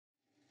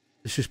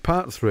This is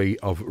part 3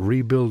 of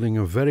rebuilding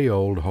a very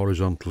old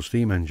horizontal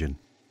steam engine,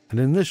 and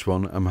in this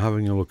one I'm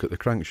having a look at the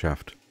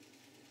crankshaft.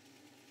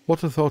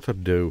 What I thought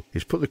I'd do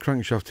is put the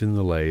crankshaft in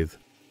the lathe,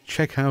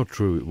 check how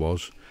true it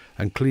was,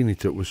 and clean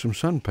it up with some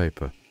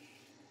sandpaper.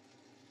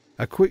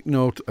 A quick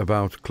note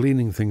about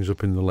cleaning things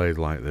up in the lathe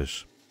like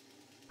this.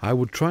 I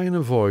would try and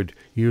avoid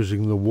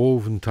using the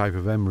woven type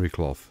of emery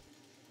cloth,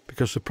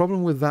 because the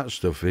problem with that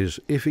stuff is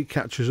if it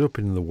catches up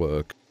in the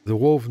work, the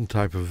woven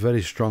type of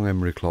very strong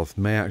emery cloth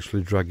may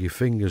actually drag your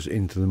fingers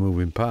into the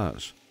moving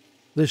parts.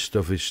 This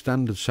stuff is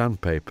standard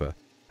sandpaper,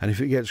 and if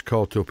it gets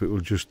caught up it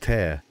will just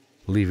tear,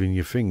 leaving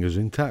your fingers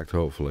intact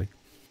hopefully.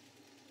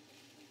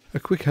 A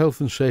quick health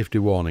and safety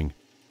warning.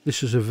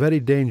 This is a very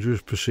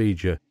dangerous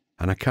procedure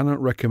and I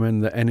cannot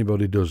recommend that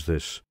anybody does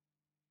this.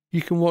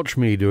 You can watch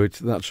me do it,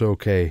 that's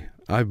okay.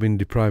 I've been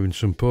depriving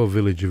some poor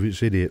village of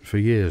its idiot for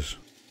years.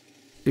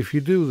 If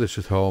you do this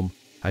at home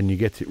and you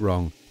get it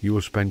wrong, you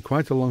will spend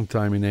quite a long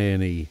time in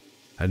A&E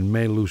and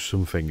may lose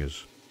some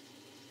fingers.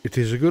 It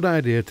is a good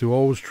idea to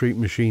always treat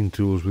machine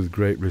tools with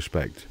great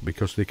respect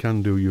because they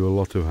can do you a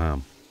lot of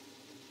harm.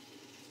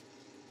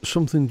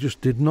 Something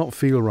just did not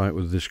feel right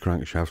with this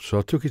crankshaft, so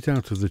I took it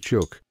out of the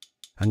chuck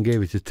and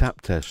gave it a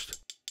tap test.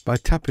 By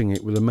tapping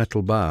it with a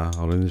metal bar,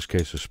 or in this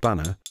case a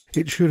spanner,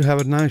 it should have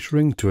a nice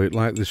ring to it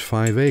like this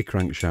 5A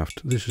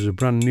crankshaft. This is a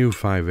brand new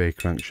 5A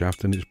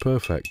crankshaft and it's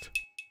perfect.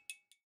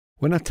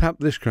 When I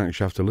tapped this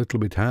crankshaft a little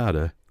bit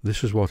harder,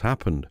 this is what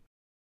happened.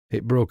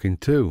 It broke in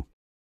two,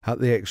 at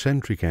the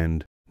eccentric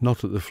end,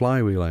 not at the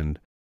flywheel end.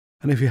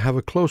 And if you have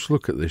a close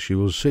look at this, you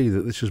will see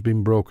that this has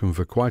been broken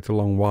for quite a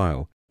long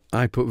while.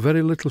 I put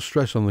very little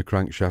stress on the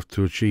crankshaft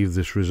to achieve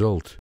this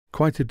result.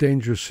 Quite a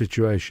dangerous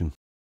situation.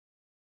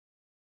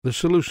 The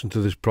solution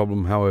to this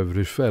problem, however,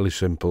 is fairly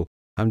simple.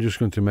 I'm just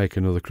going to make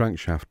another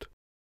crankshaft.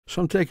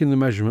 So I'm taking the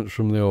measurements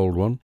from the old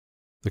one.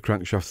 The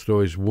crankshaft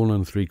throw is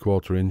 1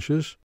 3/4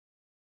 inches.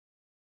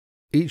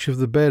 Each of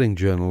the bearing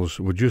journals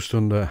were just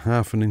under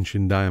 1/2 inch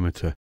in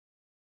diameter.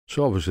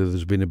 So obviously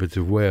there's been a bit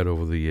of wear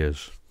over the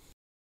years.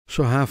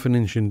 So 1/2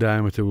 inch in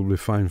diameter will be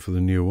fine for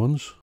the new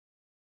ones.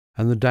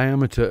 And the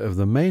diameter of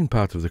the main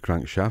part of the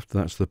crankshaft,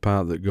 that's the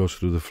part that goes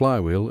through the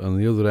flywheel, and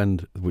the other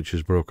end, which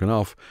is broken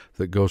off,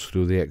 that goes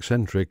through the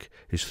eccentric,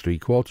 is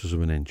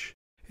 3/4 inch.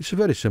 It's a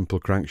very simple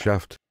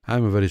crankshaft.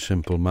 I'm a very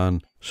simple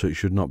man, so it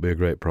should not be a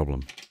great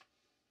problem.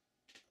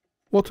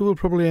 What I will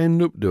probably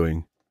end up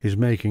doing is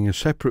making a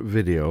separate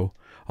video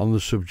on the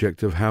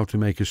subject of how to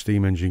make a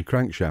steam engine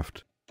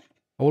crankshaft.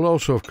 I will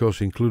also of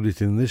course include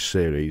it in this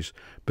series,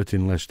 but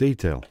in less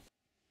detail.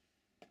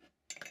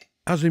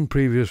 As in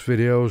previous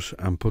videos,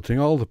 I'm putting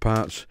all the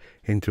parts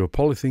into a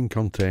polythene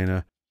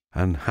container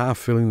and half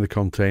filling the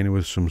container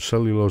with some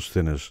cellulose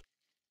thinners.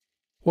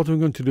 What I'm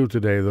going to do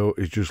today though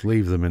is just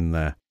leave them in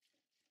there.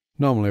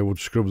 Normally I would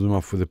scrub them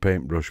off with a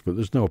paintbrush, but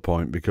there's no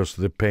point because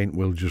the paint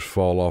will just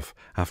fall off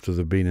after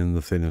they've been in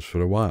the thinners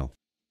for a while.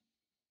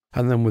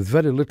 And then with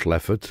very little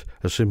effort,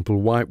 a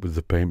simple wipe with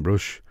the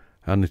paintbrush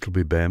and it'll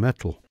be bare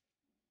metal.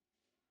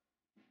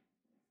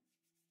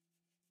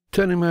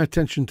 Turning my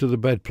attention to the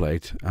bed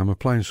plate, I'm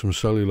applying some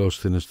cellulose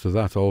thinners to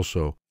that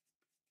also,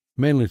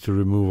 mainly to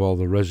remove all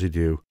the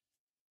residue,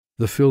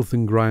 the filth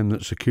and grime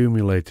that's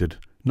accumulated,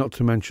 not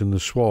to mention the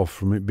swarf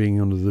from it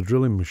being under the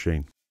drilling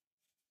machine.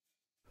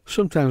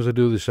 Sometimes I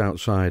do this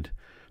outside,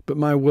 but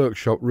my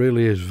workshop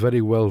really is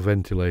very well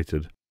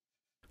ventilated,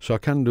 so I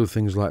can do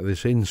things like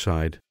this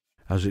inside,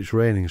 as it's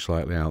raining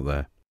slightly out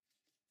there.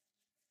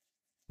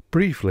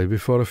 Briefly,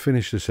 before I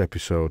finish this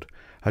episode,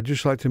 I'd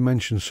just like to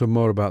mention some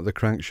more about the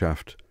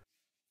crankshaft.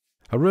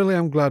 I really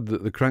am glad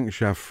that the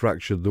crankshaft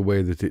fractured the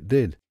way that it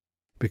did,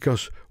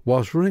 because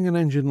whilst running an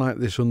engine like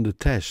this under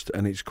test,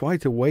 and it's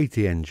quite a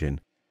weighty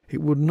engine,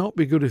 it would not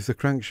be good if the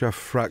crankshaft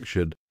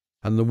fractured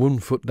and the 1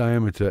 foot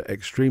diameter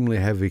extremely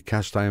heavy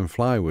cast iron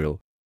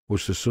flywheel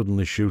was to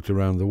suddenly shoot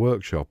around the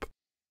workshop.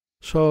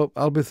 So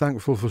I'll be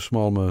thankful for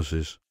small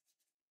mercies.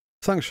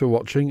 Thanks for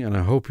watching and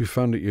I hope you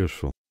found it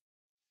useful.